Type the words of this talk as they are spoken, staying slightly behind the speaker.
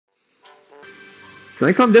Can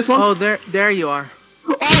I come this one? Oh, there you are.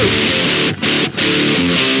 Oh!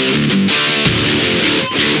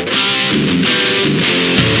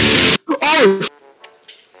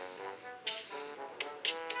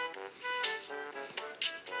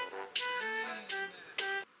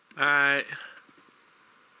 Alright.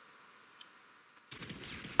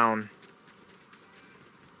 Down.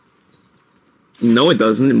 No, it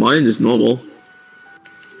doesn't. Mine is normal.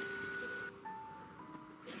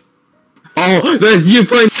 Oh, that's you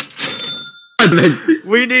playing.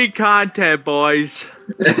 We need content, boys.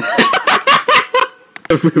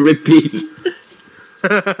 Repeat.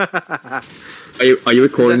 Are you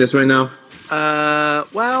recording this right now?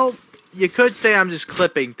 Well, you could say I'm just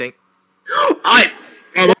clipping things. I'm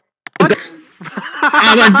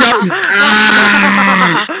a dust.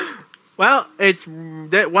 Well, it's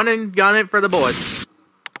that one and got it for the boys.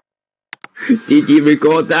 Did you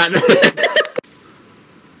record that?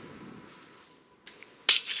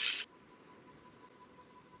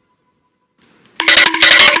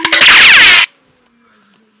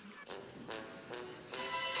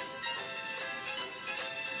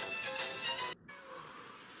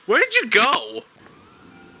 Where did you go?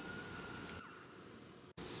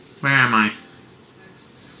 Where am I?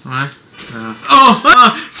 What?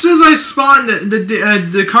 As soon as I spawned,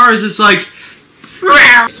 the car is just like...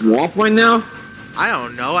 Swamp right now? I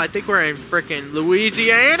don't know. I think we're in frickin'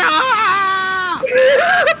 Louisiana!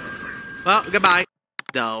 Well, goodbye.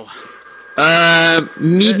 No.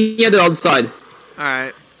 Meet me at the other side.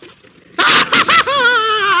 Alright.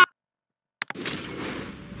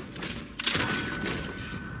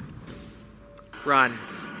 Run.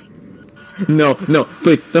 No,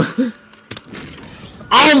 please, no.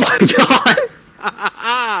 Oh my god!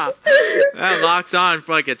 That locks on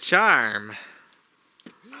like a charm.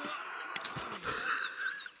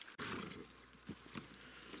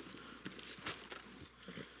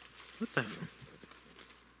 What the?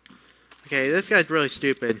 Okay, this guy's really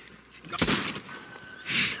stupid.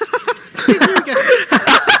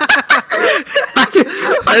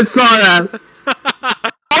 I saw that.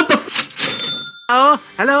 What the f? Oh,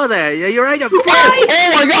 hello there. Yeah, you're right. Oh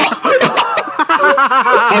my god!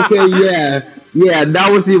 Okay, yeah,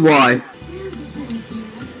 that was the why.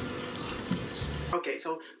 Okay,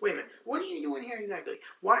 so wait a minute. What are you doing here exactly?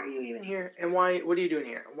 Why are you even here? And why? What are you doing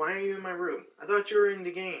here? Why are you in my room? I thought you were in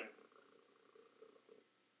the game.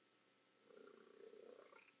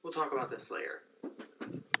 We'll talk about this later.